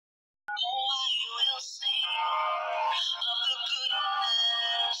I will sing of the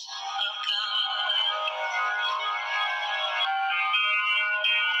goodness of God.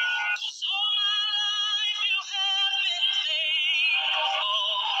 'Cause all my life you have been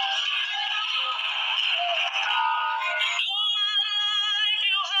faithful. And all my life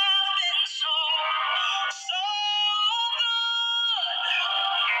you have been so, so good.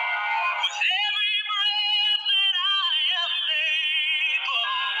 With every breath that I am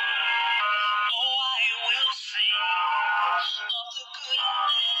able, oh, I will sing of the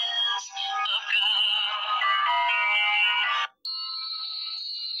goodness of God.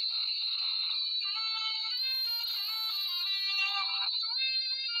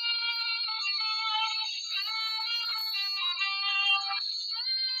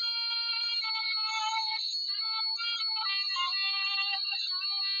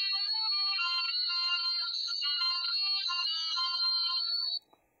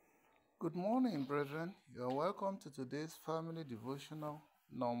 Good morning, brethren. You are welcome to today's family devotional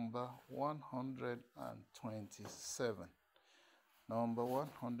number 127. Number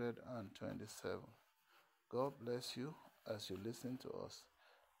 127. God bless you as you listen to us.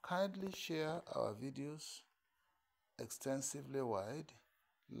 Kindly share our videos extensively wide.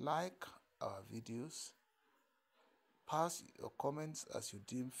 Like our videos. Pass your comments as you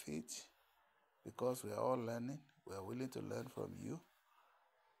deem fit, because we are all learning. We are willing to learn from you.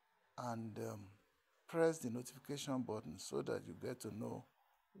 And press the notification button so that you get to know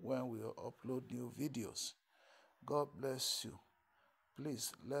when we upload new videos. God bless you.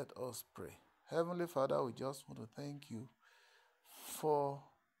 Please let us pray. Heavenly Father, we just want to thank you for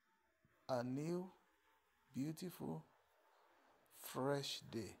a new, beautiful, fresh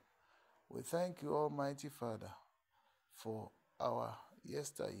day. We thank you, Almighty Father, for our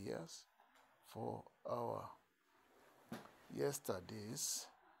yesteryears, for our yesterdays.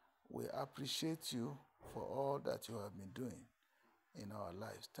 We appreciate you for all that you have been doing in our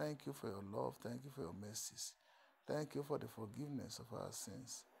lives. Thank you for your love. Thank you for your mercies. Thank you for the forgiveness of our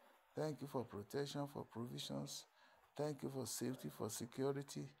sins. Thank you for protection, for provisions. Thank you for safety, for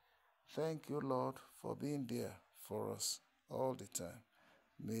security. Thank you, Lord, for being there for us all the time.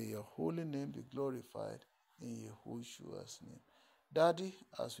 May your holy name be glorified in Yahushua's name. Daddy,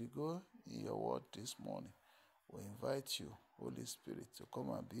 as we go in your word this morning, we invite you, Holy Spirit, to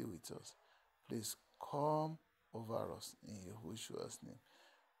come and be with us. Please come over us in Yahushua's name.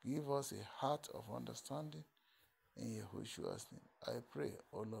 Give us a heart of understanding in Yahushua's name. I pray,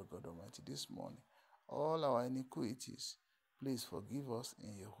 O Lord God Almighty, this morning, all our iniquities, please forgive us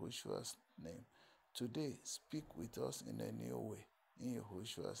in Yahushua's name. Today, speak with us in a new way in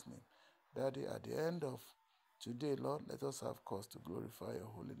Yahushua's name. Daddy, at the end of today, Lord, let us have cause to glorify your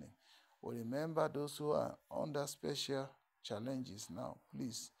holy name. We remember those who are under special challenges now.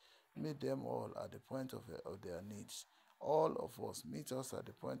 Please meet them all at the point of their needs. All of us, meet us at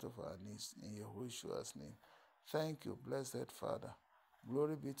the point of our needs in Yahushua's name. Thank you, blessed Father.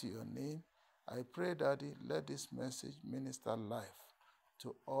 Glory be to your name. I pray, Daddy, let this message minister life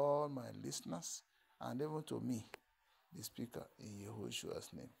to all my listeners and even to me, the speaker, in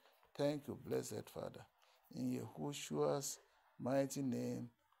Yahushua's name. Thank you, blessed Father. In Yahushua's mighty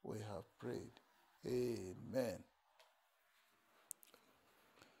name, we have prayed. Amen.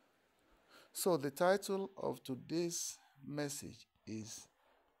 So the title of today's message is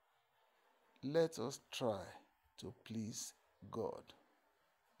Let Us Try to Please God.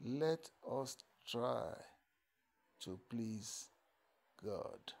 Let us try to please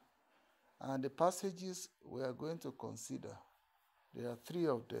God. And the passages we are going to consider, there are three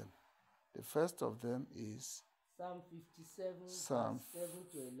of them. The first of them is Psalm 57, Psalm verse 7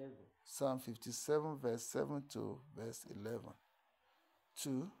 to 11. Psalm 57, verse 7 to verse 11.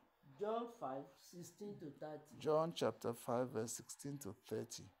 2. John 5, 16 to 30. John chapter 5, verse 16 to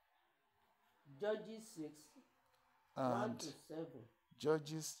 30. Judges 6, And 1 to 7.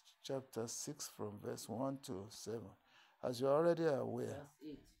 Judges chapter 6 from verse 1 to 7. As you're already aware, Verse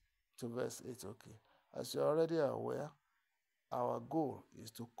 8. to verse 8, okay. As you're already aware, our goal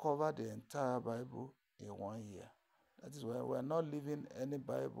is to cover the entire Bible in 1 year. That is why we're not leaving any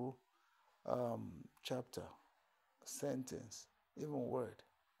Bible chapter, sentence, even word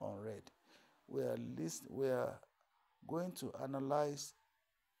unread. We are going to analyze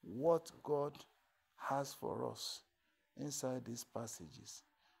what God has for us inside these passages.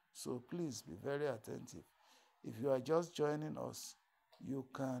 So please be very attentive. If you are just joining us, you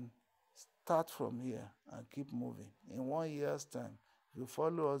can start from here and keep moving. In 1 year's time, if you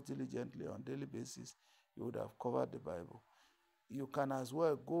follow us diligently on a daily basis, you would have covered the Bible. You can as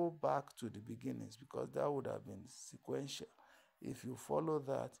well go back to the beginnings, because that would have been sequential. If you follow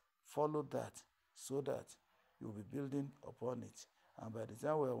that follow that so that you'll be building upon it. And by the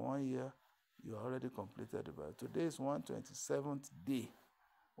time we're 1 year, you already completed the Bible. Today is 127th day.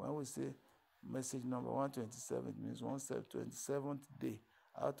 When we say message number 127, it means 127th day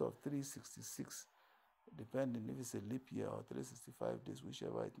out of 366, depending if it's a leap year or 365 days,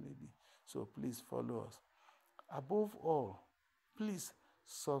 whichever it may be. So please follow us. Above all, please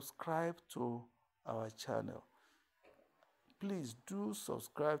subscribe to our channel. Please do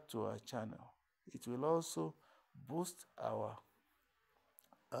subscribe to our channel. It will also boost our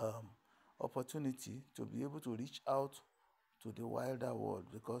opportunity to be able to reach out to the wider world,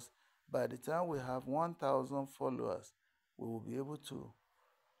 because by the time we have 1,000 followers, we will be able to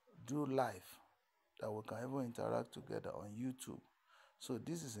do live that we can even interact together on YouTube. So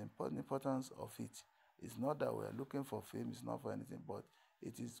this is importance of it. It's not that we are looking for fame, it's not for anything, but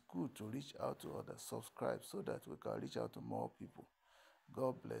it is good to reach out to others, subscribe so that we can reach out to more people.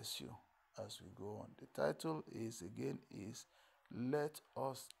 God bless you as we go on. The title is Let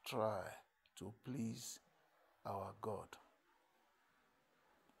Us Try to Please Our God.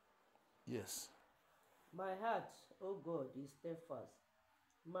 Yes. My heart, O God, is steadfast.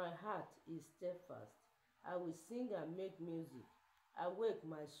 My heart is steadfast. I will sing and make music. Awake,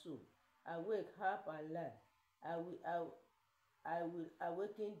 my soul. Awake, harp and lyre. I will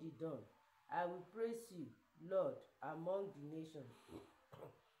awaken the dawn. I will praise you, Lord, among the nations.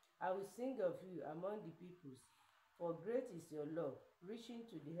 I will sing of you among the peoples. For great is your love, reaching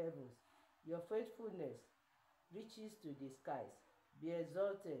to the heavens. Your faithfulness reaches to the skies. Be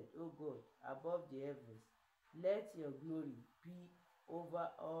exalted, O God, above the heavens. Let your glory be over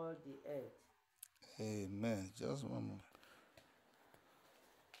all the earth. Amen. Just one moment.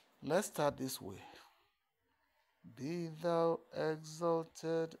 Let's start this way. Be thou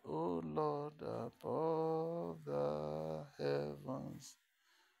exalted, O Lord, above the heavens.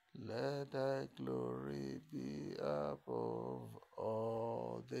 Let thy glory be above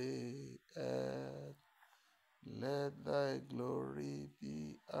all the earth. Let thy glory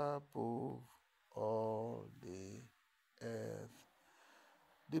be above all the earth.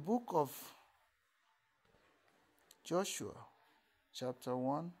 The book of Joshua, chapter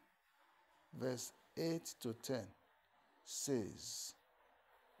 1, verse 8 to 10 says,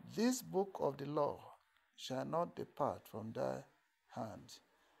 This book of the law shall not depart from thy hand.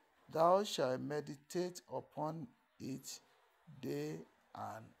 Thou shalt meditate upon it day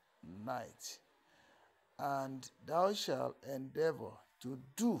and night, and thou shalt endeavor to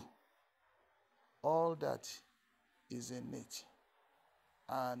do all that is in it.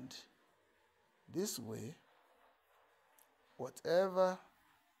 And this way, whatever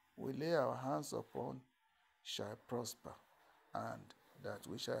we lay our hands upon shall prosper, and that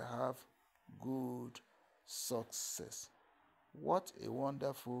we shall have good success. What a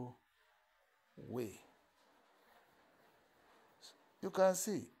wonderful way. You can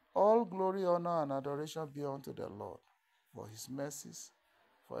see, all glory, honor, and adoration be unto the Lord for his mercies,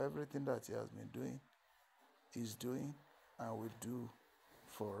 for everything that he has been doing, is doing, and will do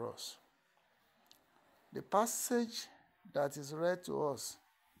for us. The passage that is read to us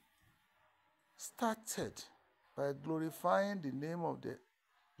started by glorifying the name of the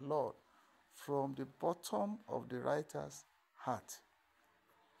Lord from the bottom of the writer's heart.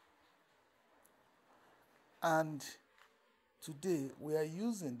 And today we are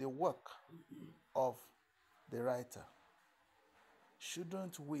using the work of the writer.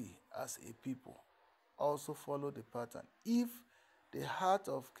 Shouldn't we as a people also follow the pattern? If the heart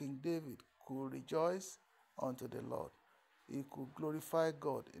of King David could rejoice unto the Lord, he could glorify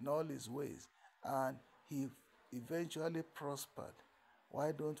God in all his ways, and he eventually prospered,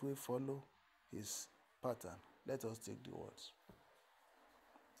 why don't we follow his pattern? Let us take the words.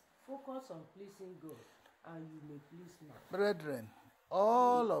 Focus on pleasing God, and you may please man. Brethren,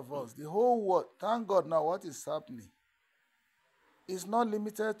 all of us, the whole world, thank God now what is happening is not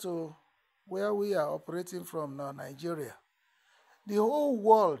limited to where we are operating from now, Nigeria. The whole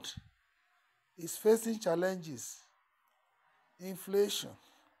world is facing challenges, inflation,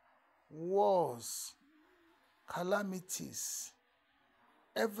 wars, calamities,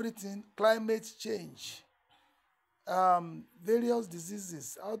 everything, climate change, various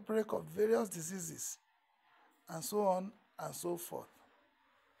diseases, outbreak of various diseases, and so on and so forth.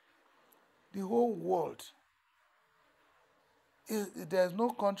 The whole world, there is no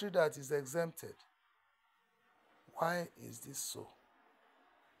country that is exempted. Why is this so?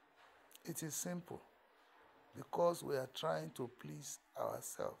 It is simple. Because we are trying to please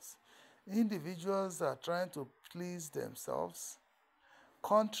ourselves. Individuals are trying to please themselves.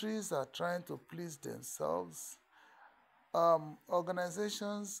 Countries are trying to please themselves.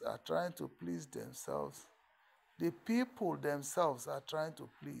 Organizations are trying to please themselves. The people themselves are trying to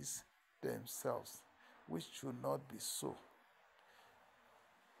please themselves, which should not be so.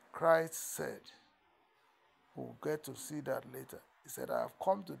 Christ said, we'll get to see that later. He said, I have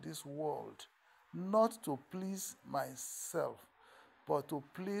come to this world not to please myself, but to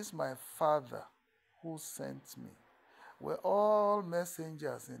please my Father who sent me. We're all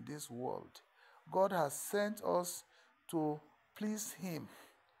messengers in this world. God has sent us to please Him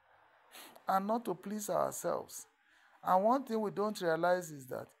and not to please ourselves. And one thing we don't realize is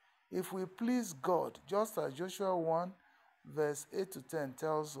that if we please God, just as Joshua 1, verse 8 to 10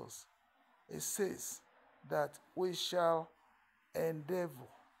 tells us, it says that we shall endeavor.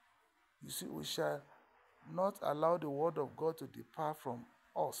 You see, we shall not allow the word of God to depart from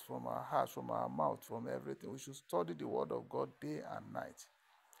us, from our hearts, from our mouth, from everything. We should study the word of God day and night.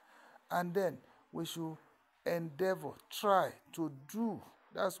 And then we should endeavor, try to do.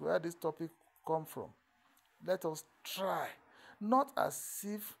 That's where this topic comes from. Let us try, not as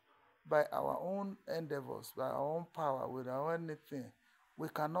if by our own endeavors, by our own power, with our own anything. We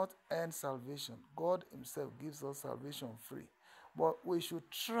cannot earn salvation. God Himself gives us salvation free. But we should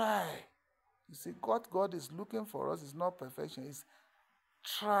try. You see, God is looking for us. It's not perfection. It's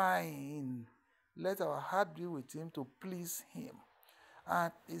trying. Let our heart be with Him to please Him.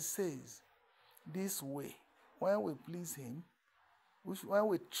 And it says, this way, when we please Him, when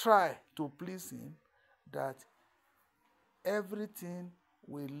we try to please Him, that everything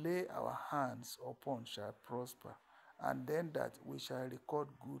we lay our hands upon shall prosper, and then that we shall record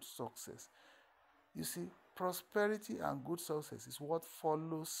good success. You see, prosperity and good success is what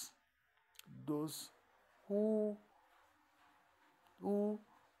follows those who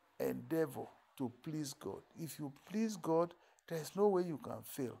endeavor to please God. If you please God, there is no way you can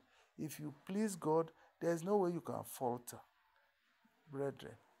fail. If you please God, there is no way you can falter.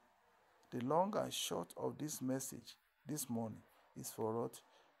 Brethren, the long and short of this message this morning is for us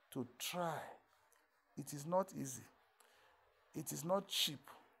to try. It is not easy. It is not cheap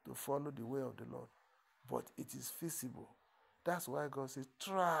to follow the way of the Lord, but it is feasible. That's why God says,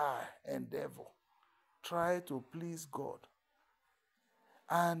 try, endeavor. Try to please God.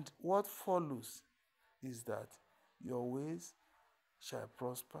 And what follows is that your ways shall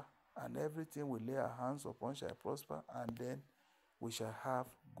prosper, and everything we lay our hands upon shall prosper, and then we shall have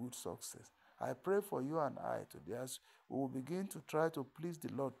good success. I pray for you and I today as we will begin to try to please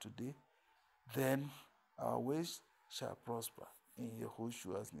the Lord today, then our ways shall prosper in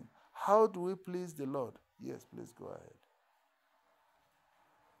Yehoshua's name. How do we please the Lord? Yes, please go ahead.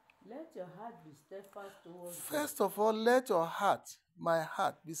 Let your heart be steadfast towards God. First of all, let your heart, my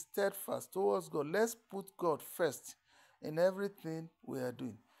heart, be steadfast towards God. Let's put God first in everything we are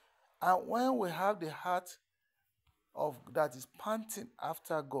doing. And when we have the heart of that is panting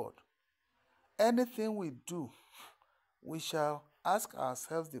after God, anything we do, we shall ask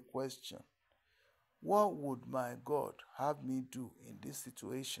ourselves the question, what would my God have me do in this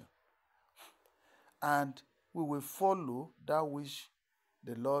situation? And we will follow that which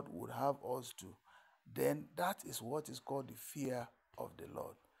the Lord would have us do. Then that is what is called the fear of the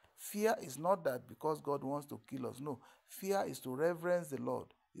Lord. Fear is not that because God wants to kill us. No. Fear is to reverence the Lord,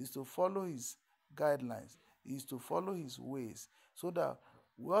 is to follow His guidelines, is to follow His ways, so that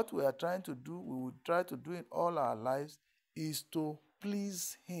what we are trying to do, we will try to do in all our lives, is to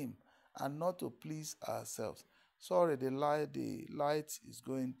please Him and not to please ourselves. Sorry, the light is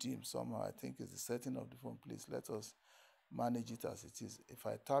going dim somehow. I think it's the setting of the phone. Please let us manage it as it is. If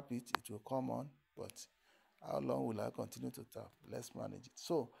I tap it, it will come on, but how long will I continue to tap? Let's manage it.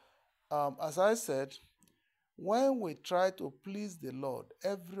 So, as I said, when we try to please the Lord,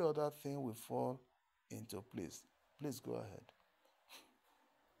 every other thing will fall into place. Please go ahead.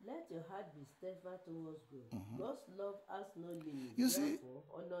 Let your heart be steadfast towards God. God's love has no limit. You see, Therefore,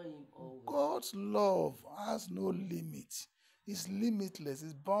 honor Him always. God's love has no limit. It's limitless.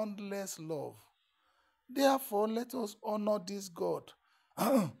 It's boundless love. Therefore, let us honor this God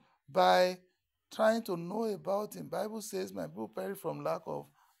by trying to know about Him. Bible says, my people perish from lack of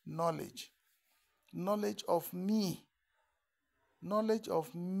knowledge. Knowledge of me. Knowledge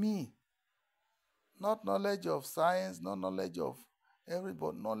of me. Not knowledge of science, not knowledge of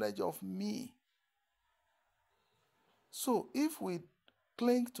everybody, knowledge of me. So if we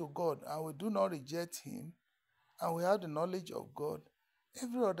cling to God and we do not reject Him, and we have the knowledge of God,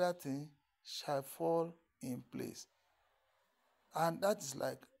 every other thing shall fall in place. And that is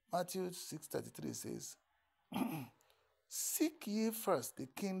like Matthew 6:33 says, seek ye first the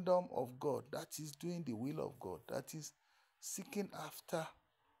kingdom of God, that is doing the will of God, that is seeking after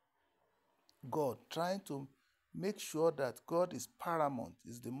God, trying to make sure that God is paramount,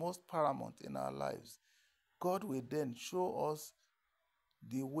 is the most paramount in our lives, God will then show us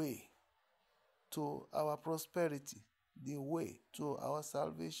the way to our prosperity, the way to our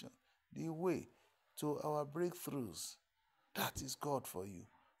salvation, the way to our breakthroughs. That is God for you.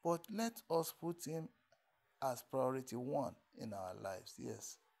 But let us put him as priority one in our lives.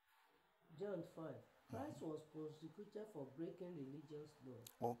 Yes. John 5. Christ was prosecuted for breaking religious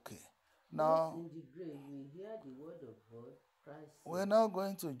law. Okay. Those Now, in the grave will hear the word of God. Christ we're said, now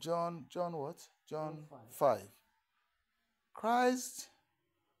going to John what? John John 5. Christ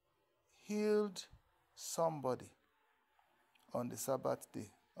healed somebody on the Sabbath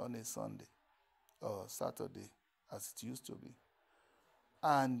day, on a Sunday or Saturday, as it used to be.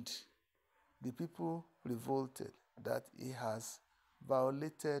 And the people revolted that he has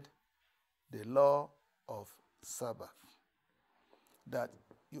violated the law of Sabbath. That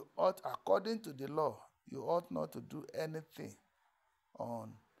you ought, according to the law, you ought not to do anything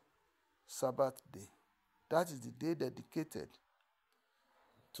on Sabbath day. That is the day dedicated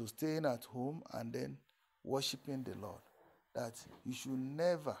to staying at home and then worshiping the Lord. That you should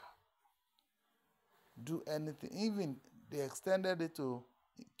never do anything. Even they extended it to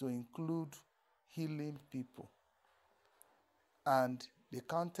include healing people. And they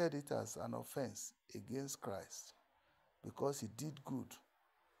counted it as an offense against Christ because he did good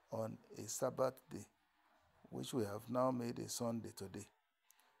on a Sabbath day, which we have now made a Sunday today.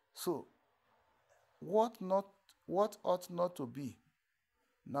 So, what ought not to be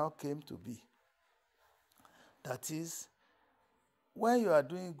now came to be. That is, when you are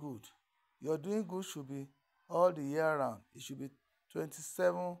doing good, your doing good should be all the year round. It should be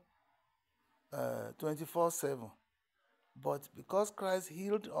 24/7. But because Christ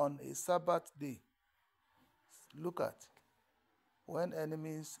healed on a Sabbath day, look at, when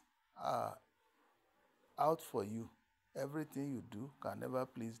enemies are out for you, everything you do can never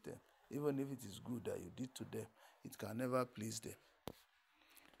please them. Even if it is good that you did to them, it can never please them.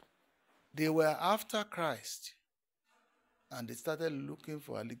 They were after Christ, and they started looking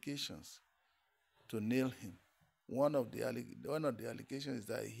for allegations to nail him. One of the allegations is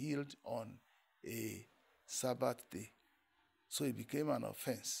that he healed on a Sabbath day. So it became an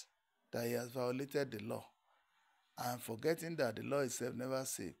offense that he has violated the law. And forgetting that the law itself never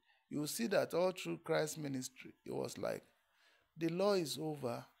saved. You will see that all through Christ's ministry, it was like, the law is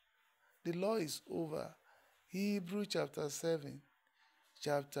over. The law is over. Hebrews chapter 7,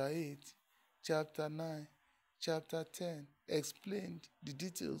 chapter 8, chapter 9, chapter 10 explained the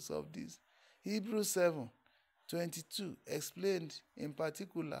details of this. Hebrews 7:22 explained in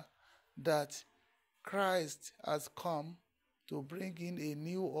particular that Christ has come to bring in a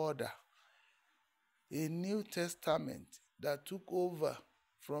new order, a new testament that took over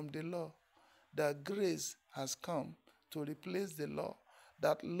from the law, that grace has come to replace the law,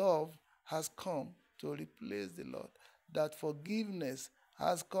 that love has come to replace the law, that forgiveness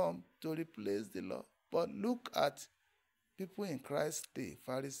has come to replace the law. But look at people in Christ's day,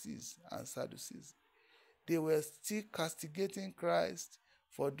 Pharisees and Sadducees. They were still castigating Christ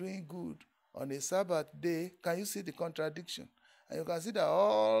for doing good on a Sabbath day. Can you see the contradiction? And you can see that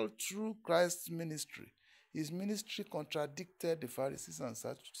all through Christ's ministry, his ministry contradicted the Pharisees and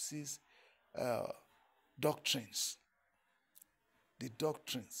Sadducees' doctrines. The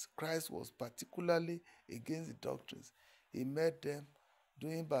doctrines. Christ was particularly against the doctrines. He met them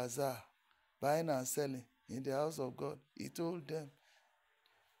doing bazaar, buying and selling in the house of God. He told them,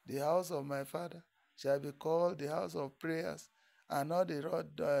 the house of my Father shall be called the house of prayers, and not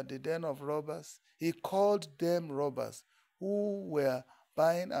the den of robbers. He called them robbers who were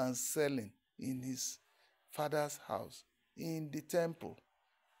buying and selling in his Father's house, in the temple.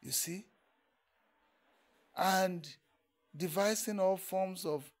 You see? And devising all forms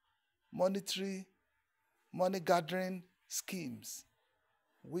of money gathering schemes,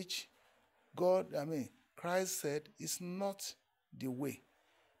 which Christ said is not the way.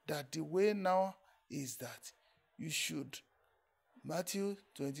 That the way now is that you should, Matthew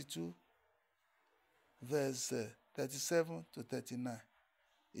 22, verse 37 to 39.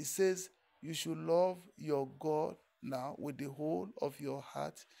 It says, you should love your God now with the whole of your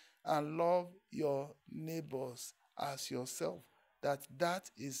heart and love your neighbors as yourself. That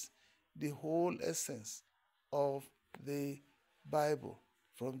is the whole essence of the Bible,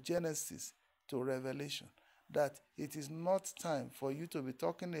 from Genesis to Revelation. That it is not time for you to be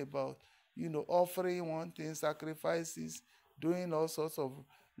talking about, offering one thing, sacrifices, doing all sorts of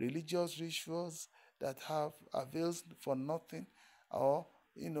religious rituals that have avails for nothing, or,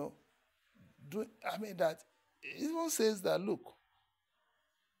 that it even says that, look,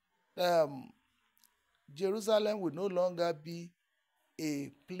 Jerusalem will no longer be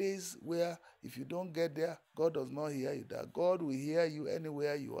a place where if you don't get there, God does not hear you. That God will hear you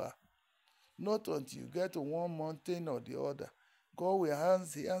anywhere you are. Not until you get to one mountain or the other. God will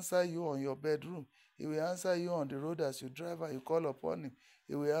answer you on your bedroom. He will answer you on the road as you drive and you call upon him.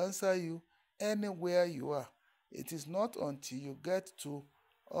 He will answer you anywhere you are. It is not until you get to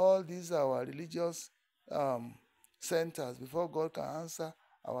all these our religious centers before God can answer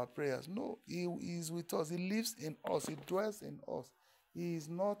our prayers. No, he is with us. He lives in us. He dwells in us. He is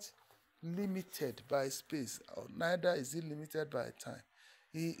not limited by space, or neither is he limited by time.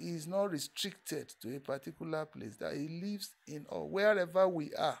 He is not restricted to a particular place, that he lives in us. Wherever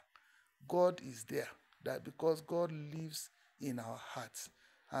we are, God is there. That because God lives in our hearts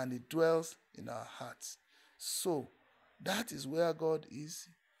and he dwells in our hearts. So that is where God is.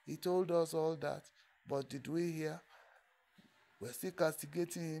 He told us all that, but did we hear? We're still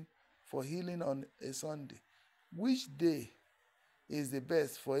castigating him for healing on a Sunday. Which day is the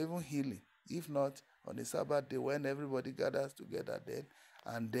best for even healing, if not on the Sabbath day when everybody gathers together then,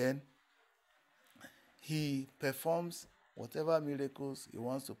 and then he performs whatever miracles he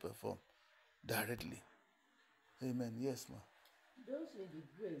wants to perform directly. Amen. Yes, ma'am. Those in the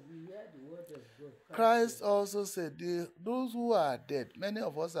grave will hear the word of God. Christ also said, those who are dead, many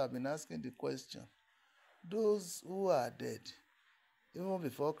of us have been asking the question, those who are dead, even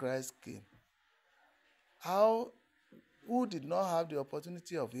before Christ came, who did not have the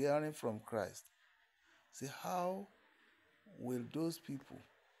opportunity of hearing from Christ? See, how will those people?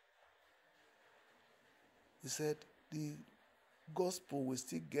 He said the gospel will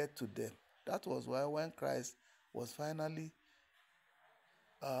still get to them. That was why when Christ was finally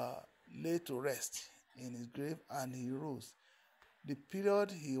laid to rest in his grave and he rose, the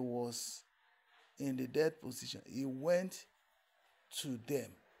period he was in the dead position, he went to them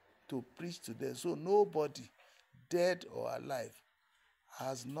to preach to them. So nobody, dead or alive,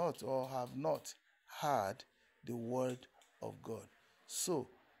 has not or have not heard the word of God. So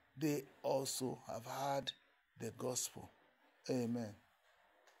they also have heard the gospel. Amen.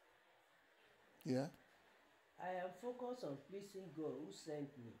 Yeah. I am focused on pleasing God who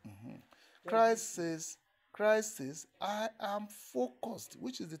sent me. Mm-hmm. Christ says, I am focused,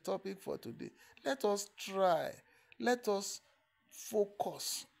 which is the topic for today. Let us try. Let us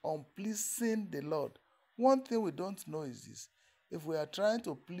focus on pleasing the Lord. One thing we don't know is this. If we are trying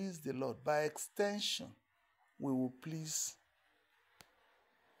to please the Lord, by extension, we will please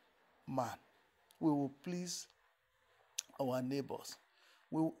man. We will please our neighbors.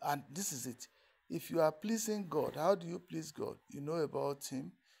 And this is it. If you are pleasing God, how do you please God? You know about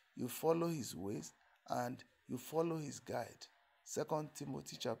him, you follow his ways, and you follow his guide. 2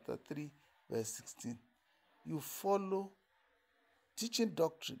 Timothy chapter 3, verse 16. You follow teaching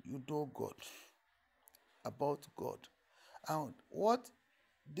doctrine, you know God, about God. And what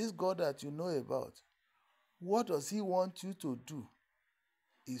this God that you know about, what does he want you to do?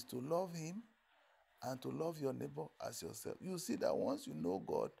 Is to love him and to love your neighbor as yourself. You see that once you know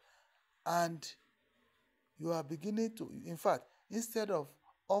God and you are beginning to, in fact, instead of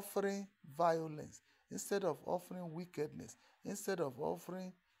offering violence, instead of offering wickedness, instead of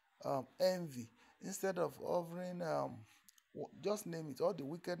offering envy, instead of offering, just name it, all the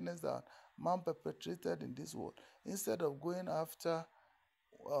wickedness that man perpetrated in this world, instead of going after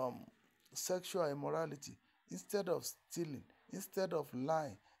sexual immorality, instead of stealing, instead of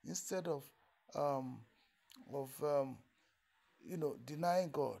lying, instead of um,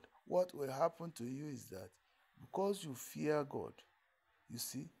 denying God, what will happen to you is that because you fear God, you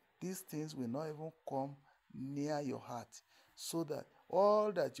see, these things will not even come near your heart. So that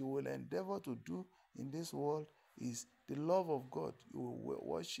all that you will endeavor to do in this world is the love of God. You will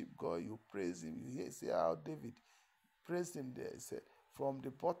worship God, you praise him. You see how David praised him there. He said, from the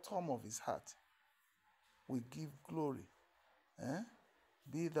bottom of his heart, we give glory.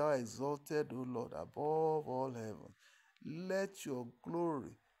 Be thou exalted, O Lord, above all heaven. Let your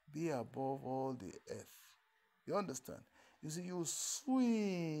glory be above all the earth. You understand? You see, you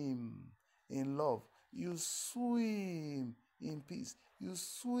swim in love. You swim in peace. You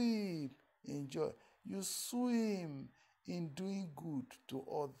swim in joy. You swim in doing good to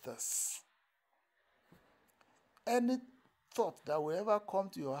others. Any thought that will ever come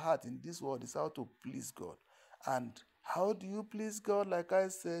to your heart in this world is how to please God. And how do you please God? Like I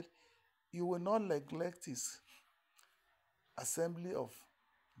said, you will not neglect his assembly of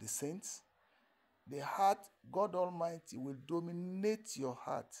the saints. The heart, God Almighty will dominate your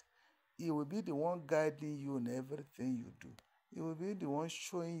heart. He will be the one guiding you in everything you do. He will be the one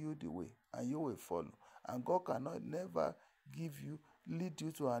showing you the way, and you will follow. And God cannot never lead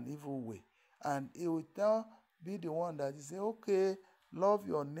you to an evil way. And he will now be the one that is say, okay, love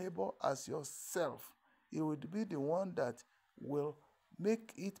your neighbor as yourself. He will be the one that will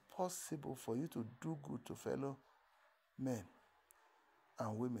make it possible for you to do good to fellow men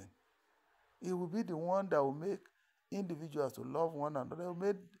and women. He will be the one that will make individuals to love one another. He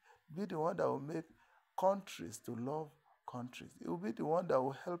will be the one that will make countries to love countries. He will be the one that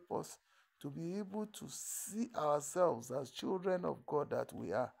will help us to be able to see ourselves as children of God that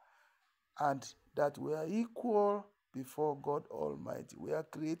we are, and that we are equal before God Almighty. We are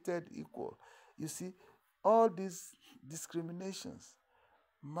created equal. You see, all these discriminations,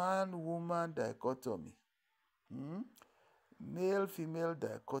 man-woman dichotomy, male-female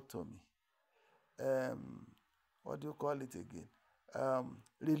dichotomy, what do you call it again?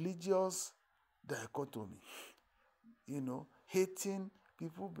 Religious dichotomy, hating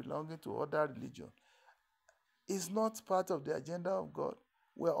people belonging to other religion is not part of the agenda of God.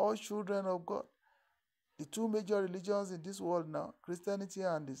 We're all children of God. The two major religions in this world now, Christianity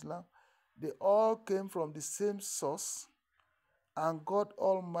and Islam, they all came from the same source, and God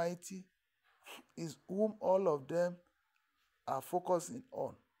Almighty is whom all of them are focusing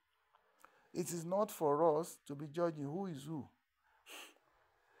on. It is not for us to be judging who is who.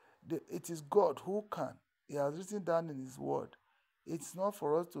 It is God who can. He has written down in His word. It's not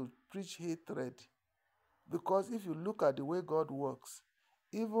for us to preach hatred. Because if you look at the way God works,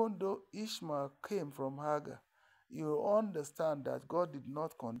 even though Ishmael came from Hagar, you understand that God did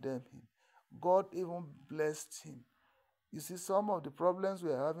not condemn him. God even blessed him. You see, some of the problems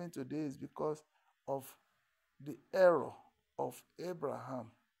we are having today is because of the error of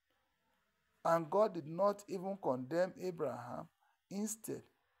Abraham. And God did not even condemn Abraham. Instead,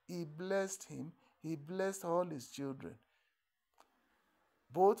 He blessed him. He blessed all his children,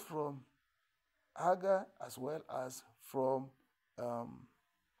 both from Hagar as well as from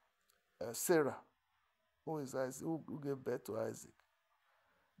Sarah, who is Isaac, who gave birth to Isaac.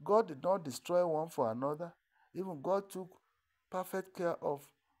 God did not destroy one for another. Even God took perfect care of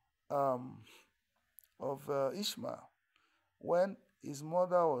Ishmael when his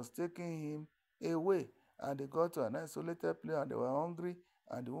mother was taking him away, and they got to an isolated place and they were hungry,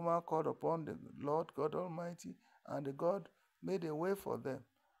 and the woman called upon the Lord God Almighty, and the God made a way for them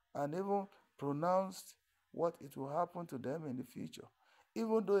and even pronounced what it will happen to them in the future.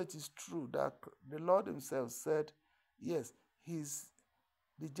 Even though it is true that the Lord Himself said, yes,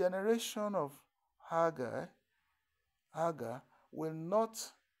 the generation of Hagar will not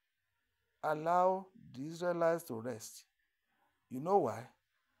allow the Israelites to rest. You know why?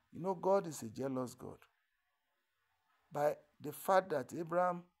 God is a jealous God. By the fact that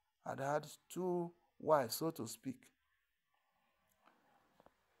Abraham had two wives, so to speak,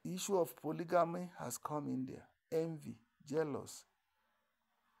 the issue of polygamy has come in there. Envy, jealous.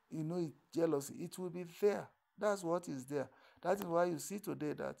 Jealousy, it will be there. That's what is there. That is why you see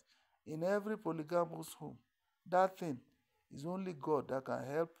today that in every polygamous home, that thing is only God that can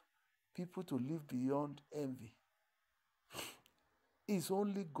help people to live beyond envy. It's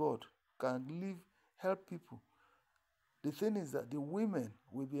only God can help people. The thing is that the women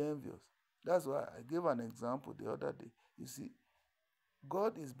will be envious. That's why I gave an example the other day. You see,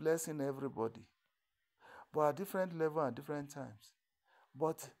 God is blessing everybody, but at different levels and different times.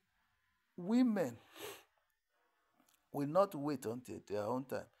 But women will not wait until their own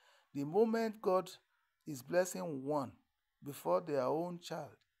time. The moment God is blessing one before their own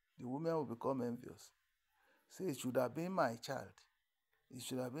child, the women will become envious. Say, it should have been my child. It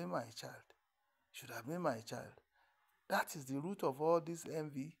should have been my child. It should have been my child. That is the root of all this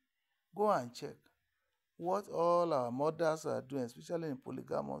envy. Go and check what all our mothers are doing, especially in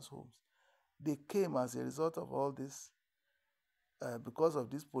polygamous homes. They came as a result of all this, because of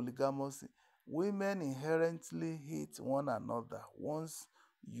this polygamous. Women inherently hate one another once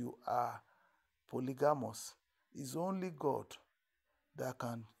you are polygamous. It's only God that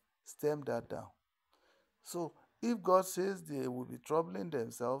can stem that down. So if God says they will be troubling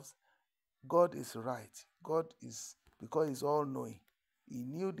themselves, God is right. God is, because He's all-knowing. He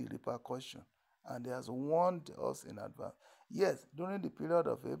knew the repercussion, and He has warned us in advance. Yes, during the period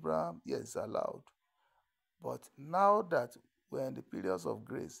of Abraham, yes, it's allowed. But now that we're in the periods of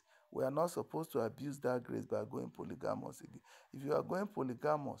grace, we are not supposed to abuse that grace by going polygamous again. If you are going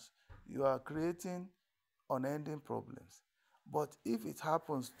polygamous, you are creating unending problems. But if it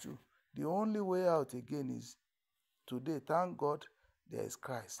happens to, the only way out again is today, thank God, there is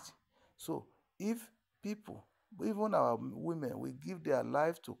Christ. So if people, even our women, will give their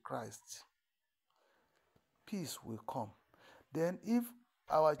life to Christ, peace will come. Then if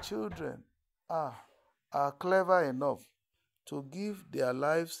our children are clever enough to give their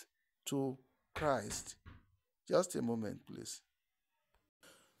lives to Christ. Just a moment, please.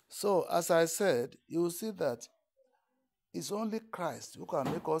 So, as I said, you will see that it's only Christ who can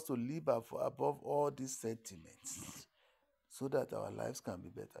make us to live above all these sentiments so that our lives can be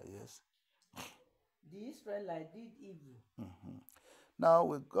better. Yes. The Israelites did evil. Now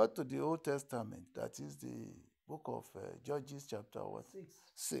we got to the Old Testament, that is the book of Judges, chapter what?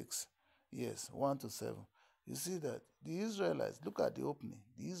 6. Yes, 1 to 7. You see that the Israelites, look at the opening.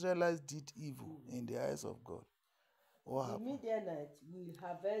 The Israelites did evil in the eyes of God. What The happened? Midianites will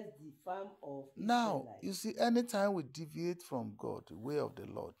harvest the farm of Now, Israelites. you see, anytime we deviate from God, the way of the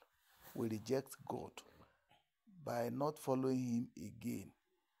Lord, we reject God by not following Him again.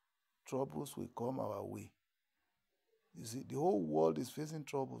 Troubles will come our way. You see, the whole world is facing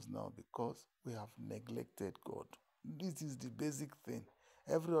troubles now because we have neglected God. This is the basic thing.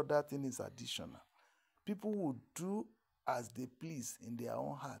 Every other thing is additional. People will do as they please in their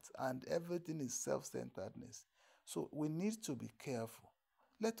own hearts, and everything is self-centeredness. So we need to be careful.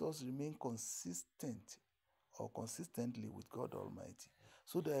 Let us remain consistent or consistently with God Almighty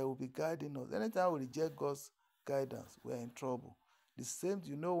so that He will be guiding us. Anytime we reject God's guidance, we are in trouble. The same,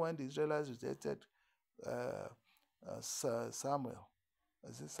 you know, when the Israelites rejected Samuel.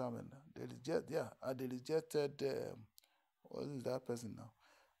 Is it Samuel? They rejected, what is that person now?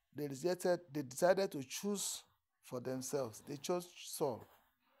 They decided to choose for themselves. They chose Saul.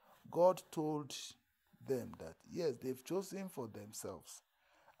 God told them that, yes, they've chosen for themselves.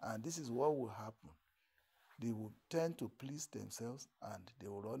 And this is what will happen. They will tend to please themselves and they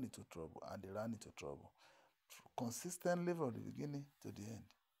will run into trouble. And they ran into trouble. Consistently from the beginning to the end.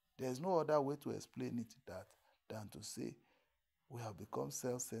 There is no other way to explain it than to say we have become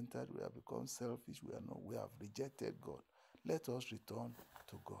self-centered, we have become selfish, we have rejected God. Let us return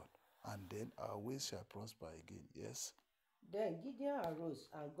to God, and then our ways shall prosper again. Yes. Then Gideon arose,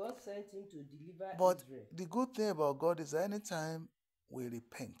 and God sent him to deliver But Israel. the good thing about God is anytime we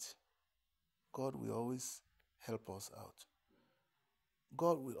repent, God will always help us out.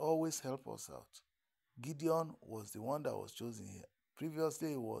 God will always help us out. Gideon was the one that was chosen here.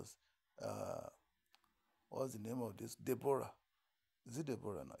 Previously, it was, what's the name of this? Deborah. Is it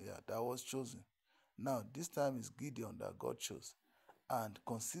Deborah now? Yeah, that was chosen. Now, this time it's Gideon that God chose. And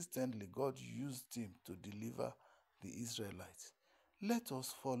consistently, God used him to deliver the Israelites. Let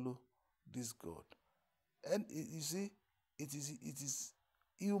us follow this God. And you see, it is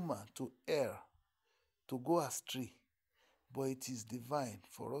human to err, to go astray, but it is divine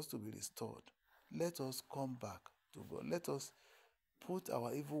for us to be restored. Let us come back to God. Let us put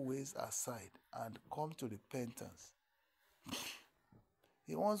our evil ways aside and come to repentance.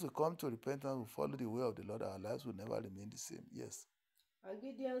 Once we come to repentance, we follow the way of the Lord, our lives will never remain the same. Yes. And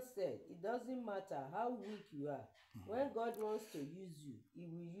Gideon said, it doesn't matter how weak you are. When God wants to use you, He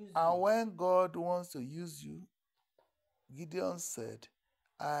will use you. And when God wants to use you, Gideon said,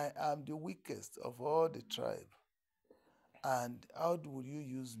 I am the weakest of all the tribe. And how will you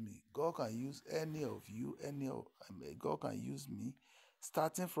use me? God can use any of you, God can use me,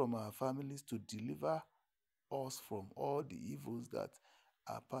 starting from our families, to deliver us from all the evils that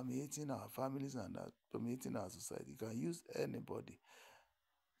are permeating our families and are permeating our society. You can use anybody.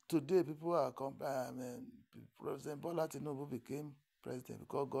 Today, people are President Bola Tinubu became president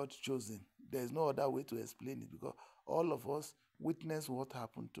because God chose him. There is no other way to explain it because all of us witnessed what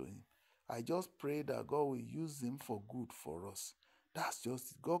happened to him. I just pray that God will use him for good for us. That's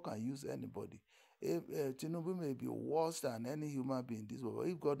just it. God can use anybody. Tinubu may be worse than any human being in this world, but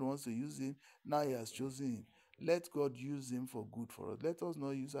if God wants to use him, now He has chosen him. Let God use him for good for us. Let us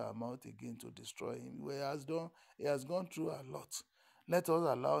not use our mouth again to destroy him. He has gone through a lot. Let us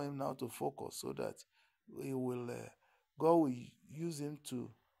allow him now to focus so that God will use him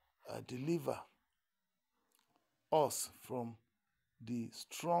to deliver us from the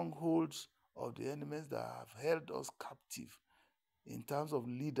strongholds of the enemies that have held us captive in terms of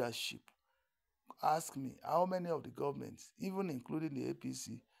leadership. Ask me, how many of the governments, even including the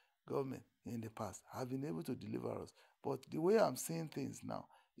APC government in the past, have been able to deliver us? But the way I'm seeing things now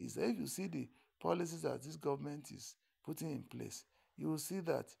is that if you see the policies that this government is putting in place, you will see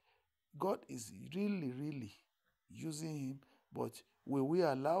that God is really, really using him. But will we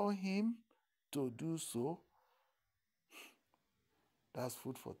allow him to do so? That's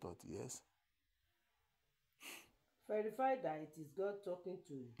food for thought, yes. Verify that it is God talking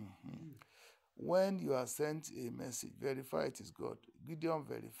to you. When you are sent a message, verify it is God. Gideon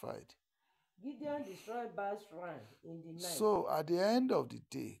verified. Gideon destroyed Baal's shrine in the night. So at the end of the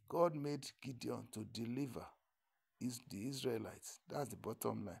day, God made Gideon to deliver the Israelites. That's the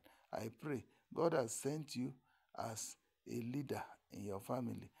bottom line. I pray God has sent you as a leader in your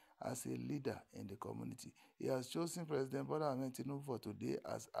family, as a leader in the community. He has chosen President Bola Ahmed Tinubu for today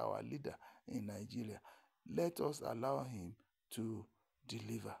as our leader in Nigeria. Let us allow him to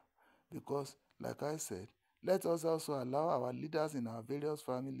deliver. Because, like I said, let us also allow our leaders in our various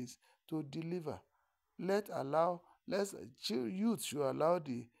families to deliver. Youth should allow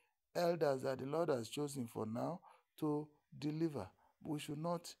the elders that the Lord has chosen for now to deliver. We should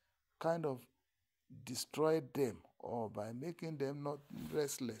not kind of destroy them or by making them not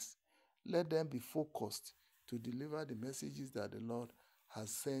restless. Let them be focused to deliver the messages that the Lord has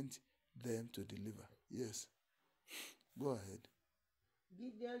sent them to deliver. Yes. Go ahead.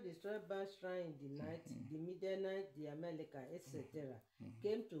 Gideon destroyed Baal's shrine in the night, the Midianite, the Amalekite, etc.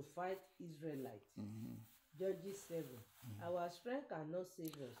 came to fight Israelites. Judges 7. Our strength cannot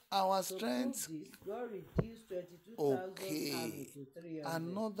save us. Our To strength. prove this, God reduced 22,000 army to 300.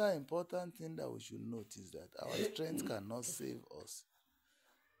 Another important thing that we should note is that our strength cannot save us.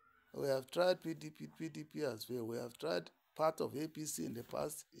 We have tried PDP has failed. We have tried part of APC in the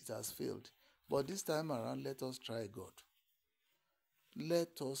past, it has failed. But this time around, let us try God.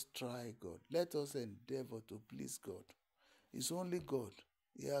 Let us try God. Let us endeavor to please God. It's only God.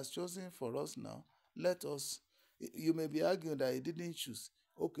 He has chosen for us now. Let us, you may be arguing that he didn't choose.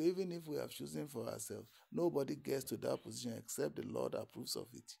 Okay, even if we have chosen for ourselves, nobody gets to that position except the Lord approves of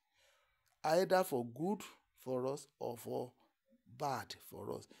it. Either for good for us or for bad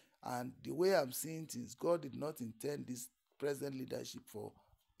for us. And the way I'm seeing things, God did not intend this present leadership for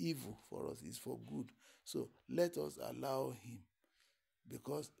evil for us. It's for good. So let us allow him.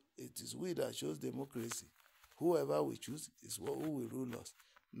 Because it is we that chose democracy. Whoever we choose is who will rule us.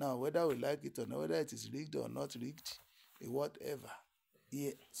 Now, whether we like it or not, whether it is rigged or not rigged, whatever,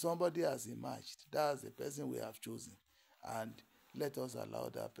 somebody has emerged. That's the person we have chosen. And let us allow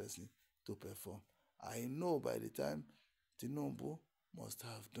that person to perform. I know by the time Tinubu must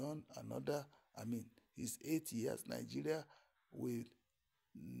have done his 8 years, Nigeria will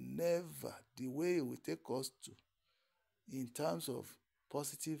never, the way it will take us to, in terms of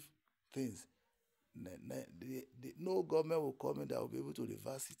positive things, no government will come in that will be able to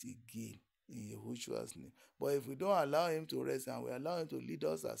reverse it again in Yahushua's name. But if we don't allow him to rest and we allow him to lead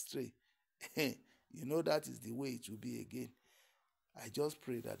us astray, that is the way it will be again. I just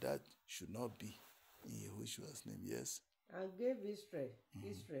pray that that should not be in Yahushua's name. Yes. And gave Israel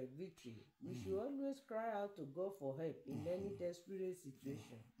victory. We should always cry out to God for help in any desperate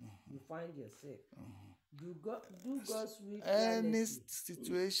situation you find yourself. Do God's will Any fearlessly.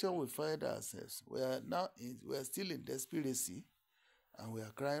 situation we find ourselves, we are still in desperation, and we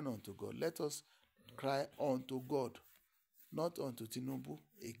are crying unto God. Let us cry unto God, not unto Tinubu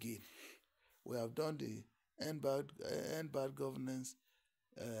again. We have done the end bad governance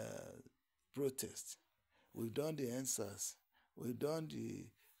protest. We've done the NSAS. We've done the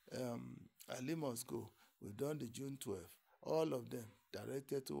Ali Must Go. We've done the June 12th. All of them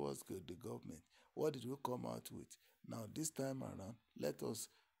directed towards the government. What did we come out with? Now, this time around, let us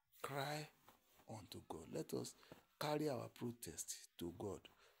cry unto God. Let us carry our protest to God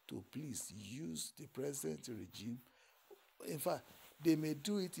to please use the present regime. In fact, they may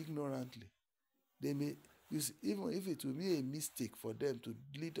do it ignorantly. They may use, even if it will be a mistake for them to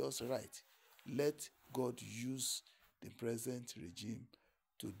lead us right, let God use the present regime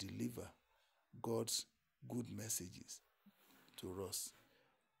to deliver God's good messages to us.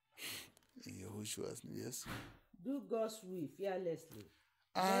 In Yahushua's name, yes. Do God's will fearlessly.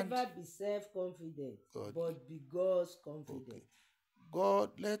 And never be self-confident, but be God's confident. Okay.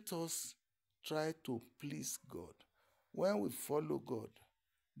 God, let us try to please God. When we follow God,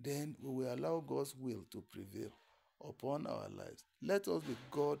 then we will allow God's will to prevail upon our lives. Let us be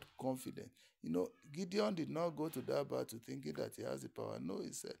God confident. Gideon did not go to that battle thinking that he has the power. No,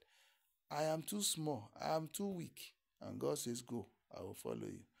 he said, I am too small, I am too weak. And God says, go, I will follow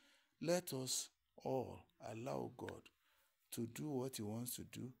you. Let us all allow God to do what he wants to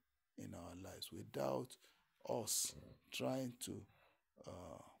do in our lives without us trying to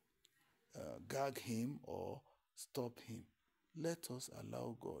gag him or stop him. Let us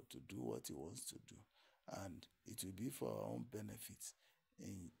allow God to do what he wants to do, and it will be for our own benefits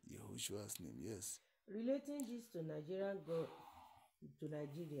in Yahushua's name. Yes. Relating this to Nigeria,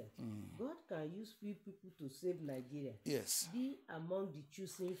 God can use few people to save Nigeria. Yes. Be among the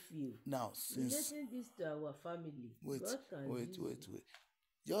choosing few. Now, since relating this to our family, God can use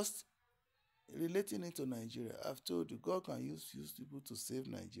just relating it to Nigeria, I've told you, God can use few people to save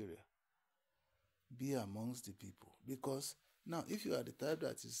Nigeria. Be amongst the people. Because now, if you are the type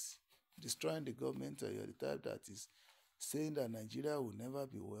that is destroying the government, or you are the type that is saying that Nigeria will never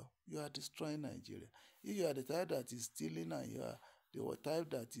be well, you are destroying Nigeria. If you are the type that is stealing and you are the type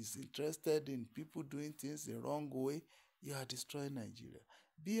that is interested in people doing things the wrong way, you are destroying Nigeria.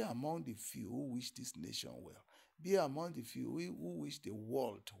 Be among the few who wish this nation well. Be among the few who wish the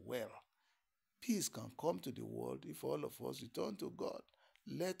world well. Peace can come to the world if all of us return to God.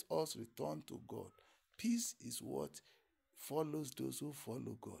 Let us return to God. Peace is what follows those who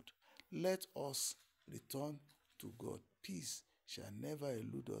follow God. Let us return to God. Peace shall never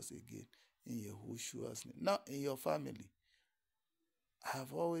elude us again in Yehoshua's name. Now, in your family, I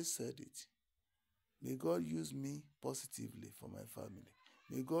have always said it. May God use me positively for my family.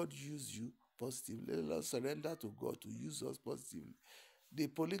 May God use you positively. Let us surrender to God to use us positively. The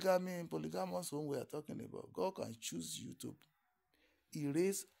polygamous home we are talking about, God can choose you to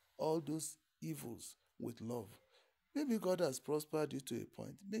erase all those evils with love. Maybe God has prospered you to a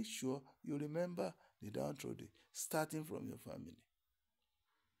point. Make sure you remember the downtrodden, starting from your family,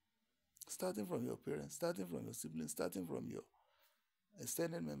 starting from your parents, starting from your siblings, starting from your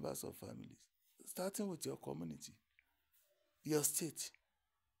extended members of families, starting with your community, your state,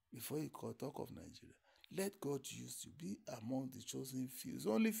 before you talk of Nigeria. Let God use you. Be among the chosen few. It's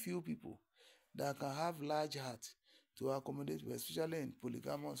only few people that can have large heart to accommodate people, especially in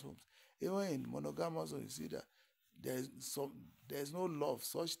polygamous homes. Even in monogamous homes, you see that there's no love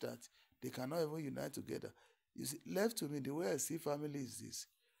such that they cannot even unite together. You see, left to me, the way I see family is this.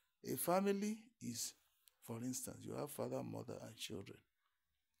 A family is, for instance, you have father, mother, and children.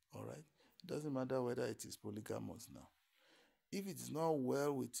 All right? It doesn't matter whether it is polygamous now. If it is not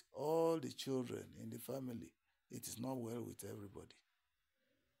well with all the children in the family, it is not well with everybody.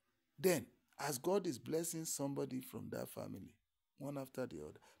 Then, as God is blessing somebody from that family, one after the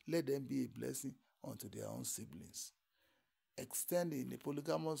other, let them be a blessing unto their own siblings. Extending in a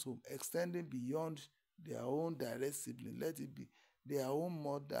polygamous home, extending beyond their own direct sibling, let it be their own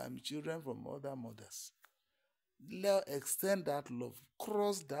mother and children from other mothers. Let extend that love,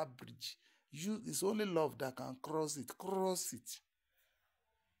 cross that bridge. It's only love that can cross it. Cross it.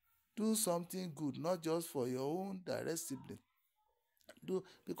 Do something good, not just for your own direct sibling.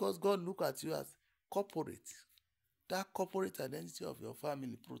 Because God look at you as corporate. That corporate identity of your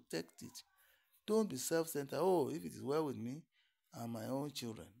family, protect it. Don't be self-centered. Oh, if it is well with me and my own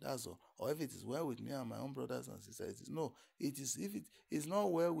children, that's all. Or if it is well with me and my own brothers and sisters, no. It is if it is not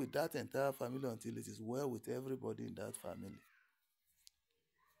well with that entire family until it is well with everybody in that family.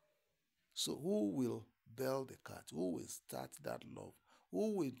 So who will bail the cat? Who will start that love?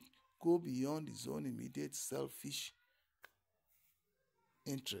 Who will go beyond his own immediate selfish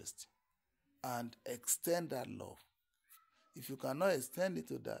interest and extend that love? If you cannot extend it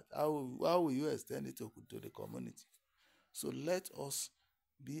to that, how will you extend it to the community? So let us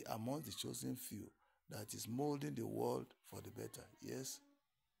be among the chosen few that is molding the world for the better. Yes?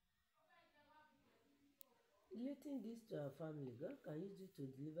 Relating this to our family, God can use it to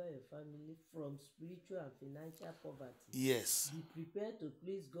deliver your family from spiritual and financial poverty. Yes. Be prepared to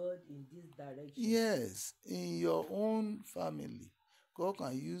please God in this direction. Yes. In your own family, God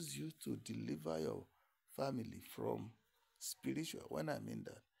can use you to deliver your family from spiritual. When I mean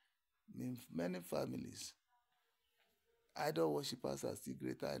that, many families, idol worshippers are still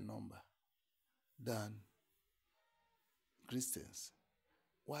greater in number than Christians.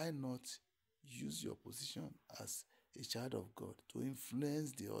 Why not use your position as a child of God to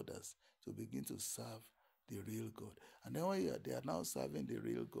influence the others to begin to serve the real God? And then when they are now serving the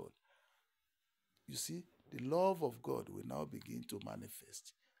real God, you see, the love of God will now begin to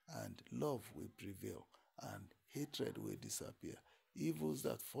manifest, and love will prevail, and hatred will disappear. Evils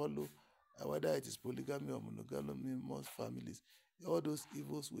that follow, whether it is polygamy or monogamy, most families, all those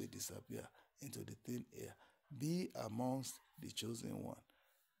evils will disappear into the thin air. Be amongst the chosen one.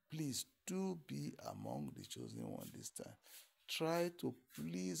 Please do be among the chosen one this time. Try to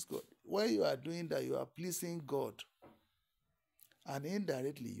please God. When you are doing that, you are pleasing God. And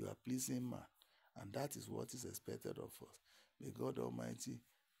indirectly, you are pleasing man. And that is what is expected of us. May God Almighty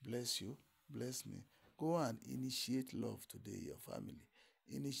bless you, bless me. Go and initiate love today in your family.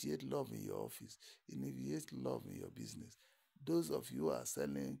 Initiate love in your office. Initiate love in your business. Those of you who are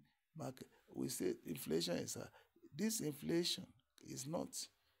selling market, we say inflation is this inflation is not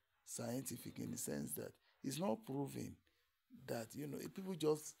scientific in the sense that it's not proven that, people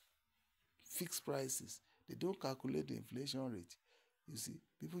just fix prices. They don't calculate the inflation rate. You see,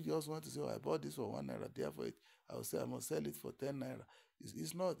 people just want to say, I bought this for 1 naira, therefore I will say I must sell it for 10 naira.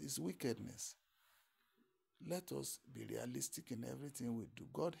 It's not, it's wickedness. Let us be realistic in everything we do.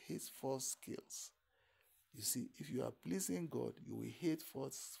 God hates false scales. You see, if you are pleasing God, you will hate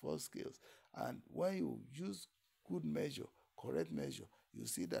false scales. And when you use good measure, correct measure, you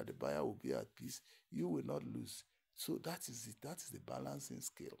see that the buyer will be at peace. You will not lose. So that is it. That is the balancing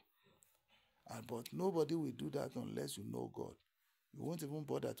scale. But nobody will do that unless you know God. You won't even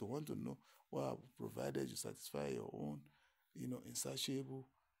bother to want to know what have provided you satisfy your own, insatiable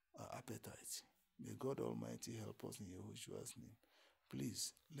appetite. May God Almighty help us in Yahushua's name.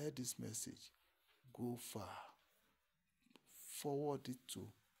 Please let this message go far. Forward it to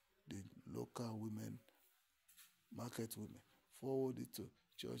the local women, market women. Forward it to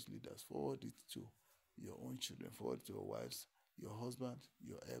church leaders. Forward it to your own children. Forward it to your wives, your husband,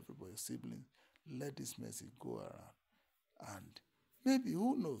 your everybody, your siblings. Let this message go around. And maybe,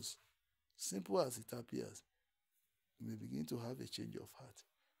 who knows, simple as it appears, you may begin to have a change of heart.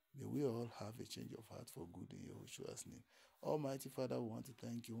 May we all have a change of heart for good in Yahushua's name. Almighty Father, we want to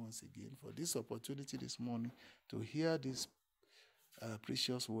thank you once again for this opportunity this morning to hear these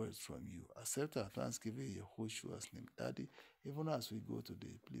precious words from you. Accept our thanksgiving in Yahushua's name. Daddy, even as we go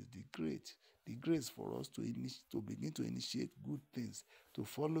today, please, the grace for us to begin to initiate good things, to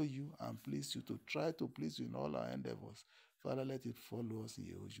follow you and please you, to try to please you in all our endeavors. Father, let it follow us in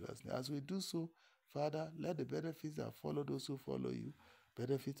Yahushua's name. As we do so, Father, let the benefits that follow those who follow you,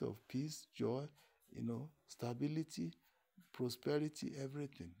 benefit of peace, joy, stability, prosperity,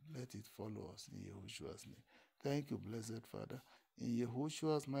 everything, let it follow us in Yahushua's name. Thank you, blessed Father. In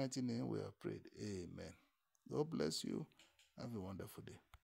Yahushua's mighty name we have prayed. Amen. God bless you. Have a wonderful day.